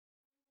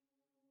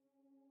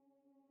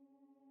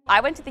I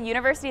went to the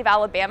University of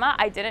Alabama.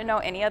 I didn't know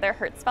any other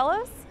Hertz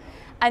Fellows.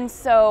 And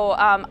so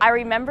I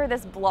remember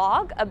this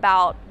blog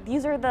about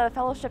these are the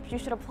fellowships you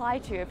should apply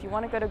to if you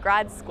want to go to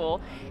grad school.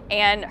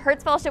 And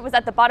Hertz Fellowship was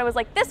at the bottom. It was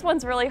like, this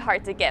one's really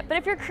hard to get, but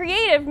if you're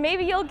creative,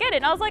 maybe you'll get it.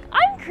 And I was like,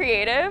 I'm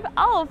creative,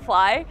 I'll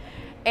apply.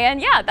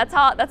 And yeah, that's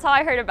how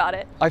I heard about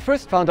it. I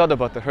first found out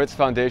about the Hertz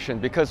Foundation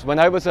because when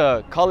I was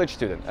a college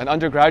student, an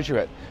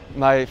undergraduate,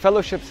 my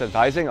fellowship's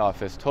advising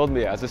office told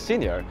me as a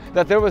senior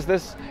that there was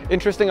this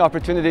interesting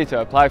opportunity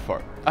to apply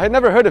for. I had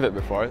never heard of it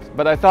before,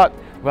 but I thought,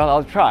 well,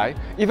 I'll try,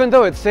 even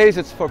though it says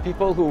it's for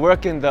people who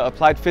work in the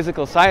applied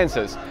physical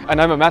sciences,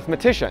 and I'm a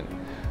mathematician.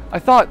 I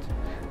thought,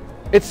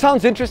 it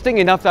sounds interesting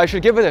enough that I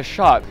should give it a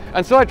shot,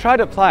 and so I tried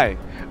applying.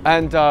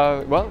 And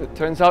well, it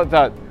turns out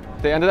that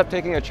they ended up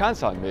taking a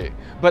chance on me.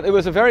 But it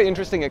was a very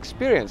interesting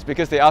experience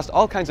because they asked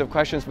all kinds of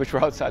questions which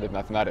were outside of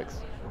mathematics.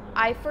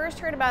 I first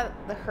heard about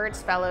the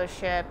Hertz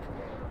Fellowship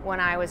when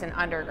I was an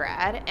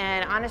undergrad,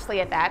 and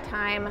honestly at that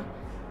time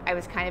I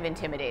was kind of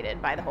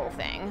intimidated by the whole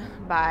thing,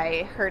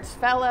 by Hertz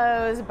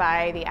Fellows,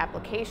 by the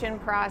application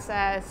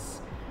process.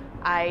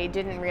 I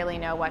didn't really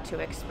know what to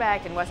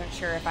expect and wasn't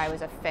sure if I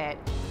was a fit.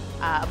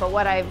 But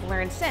what I've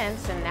learned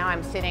since, and now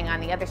I'm sitting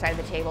on the other side of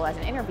the table as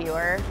an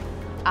interviewer,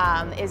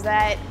 is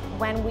that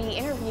when we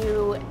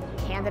interview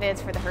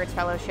candidates for the Hertz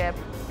Fellowship,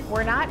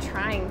 we're not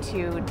trying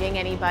to ding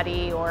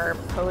anybody or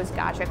pose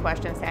gotcha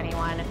questions to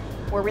anyone.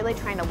 We're really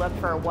trying to look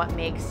for what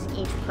makes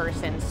each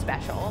person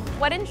special.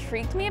 What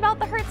intrigued me about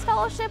the Hertz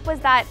Fellowship was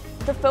that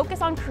the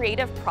focus on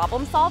creative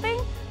problem solving,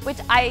 which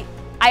I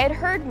had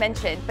heard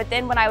mentioned, but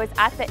then when I was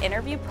at the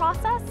interview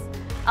process,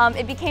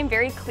 it became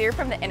very clear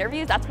from the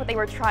interviews that's what they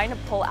were trying to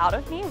pull out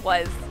of me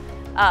was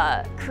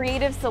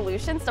creative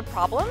solutions to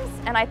problems,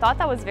 and I thought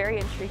that was very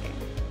intriguing.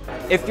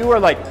 If you are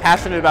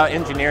passionate about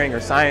engineering or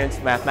science,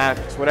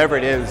 mathematics, whatever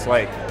it is,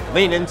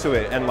 lean into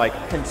it and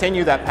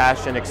continue that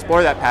passion,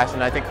 explore that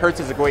passion. I think Hertz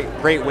is a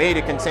great way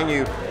to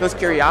continue those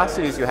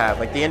curiosities you have.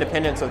 The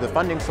independence of the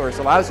funding source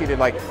allows you to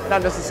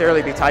not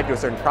necessarily be tied to a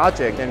certain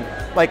project. And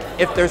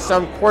if there's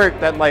some quirk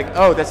that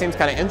oh, that seems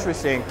kind of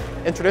interesting,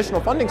 in traditional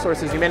funding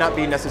sources you may not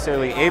be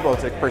necessarily able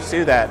to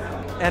pursue that.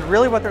 And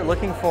really what they're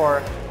looking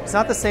for is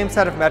not the same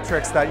set of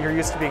metrics that you're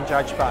used to being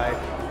judged by.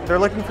 They're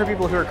looking for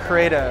people who are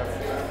creative.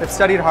 They've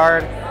studied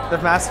hard,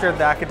 they've mastered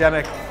the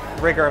academic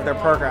rigor of their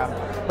program,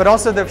 but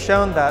also they've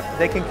shown that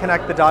they can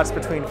connect the dots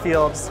between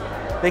fields.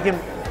 They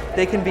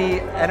can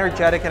be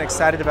energetic and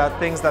excited about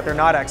things that they're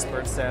not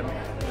experts in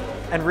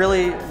and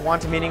really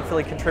want to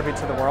meaningfully contribute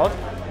to the world.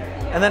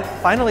 And then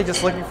finally,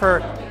 just looking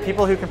for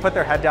people who can put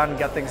their head down and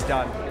get things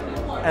done.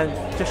 And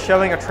just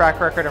showing a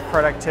track record of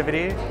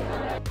productivity